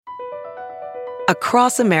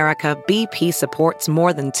Across America, BP supports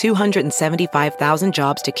more than 275,000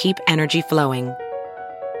 jobs to keep energy flowing.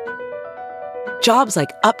 Jobs like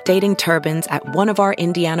updating turbines at one of our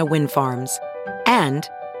Indiana wind farms and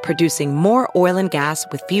producing more oil and gas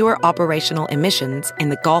with fewer operational emissions in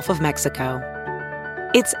the Gulf of Mexico.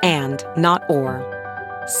 It's and, not or.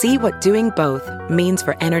 See what doing both means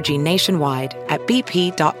for energy nationwide at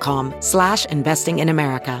bp.com/investing in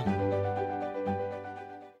America.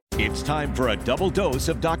 It's time for a double dose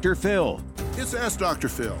of Dr. Phil. It's Ask Dr.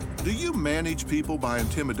 Phil. Do you manage people by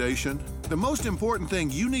intimidation? The most important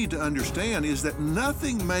thing you need to understand is that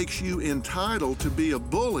nothing makes you entitled to be a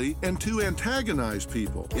bully and to antagonize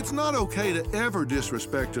people. It's not okay to ever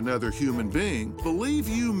disrespect another human being. Believe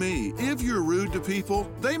you me, if you're rude to people,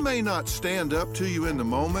 they may not stand up to you in the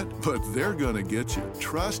moment, but they're gonna get you.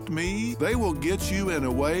 Trust me, they will get you in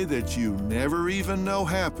a way that you never even know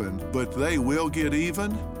happened, but they will get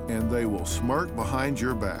even, and they will smirk behind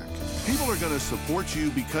your back. People are going to support you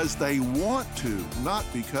because they want to, not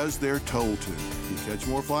because they're told to. You catch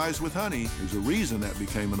more flies with honey. There's a reason that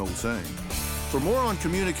became an old saying. For more on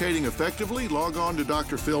communicating effectively, log on to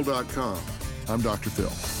drphil.com. I'm Dr.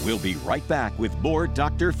 Phil. We'll be right back with more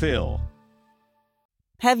Dr. Phil.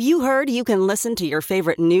 Have you heard you can listen to your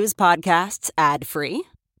favorite news podcasts ad-free?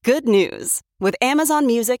 Good news. With Amazon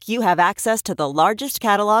Music, you have access to the largest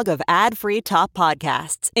catalog of ad-free top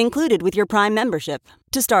podcasts included with your Prime membership.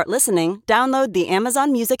 To start listening, download the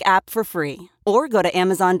Amazon Music app for free or go to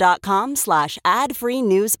amazon.com/ad-free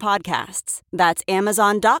news podcasts. That's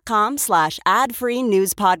amazon.com/ad-free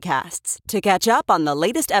news podcasts to catch up on the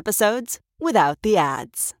latest episodes without the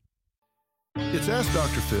ads. It's Ask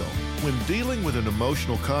Dr. Phil. When dealing with an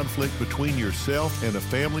emotional conflict between yourself and a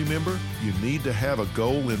family member, you need to have a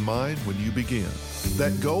goal in mind when you begin.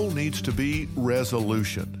 That goal needs to be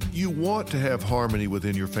resolution. You want to have harmony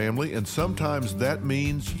within your family, and sometimes that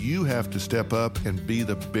means you have to step up and be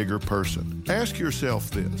the bigger person. Ask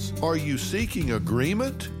yourself this: are you seeking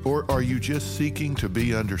agreement, or are you just seeking to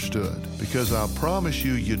be understood? Because I'll promise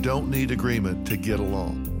you, you don't need agreement to get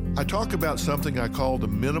along. I talk about something I call the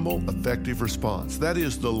minimal effective response. That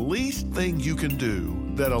is the least thing you can do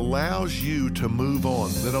that allows you to move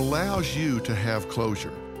on, that allows you to have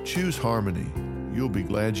closure. Choose harmony. You'll be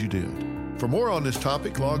glad you did. For more on this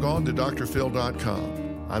topic, log on to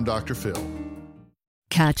drphil.com. I'm Dr. Phil.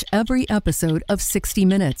 Catch every episode of 60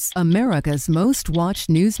 Minutes, America's most watched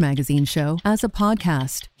news magazine show, as a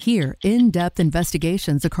podcast. Hear in-depth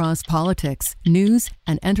investigations across politics, news,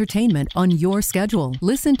 and entertainment on your schedule.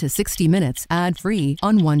 Listen to 60 Minutes ad-free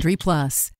on Wondery Plus.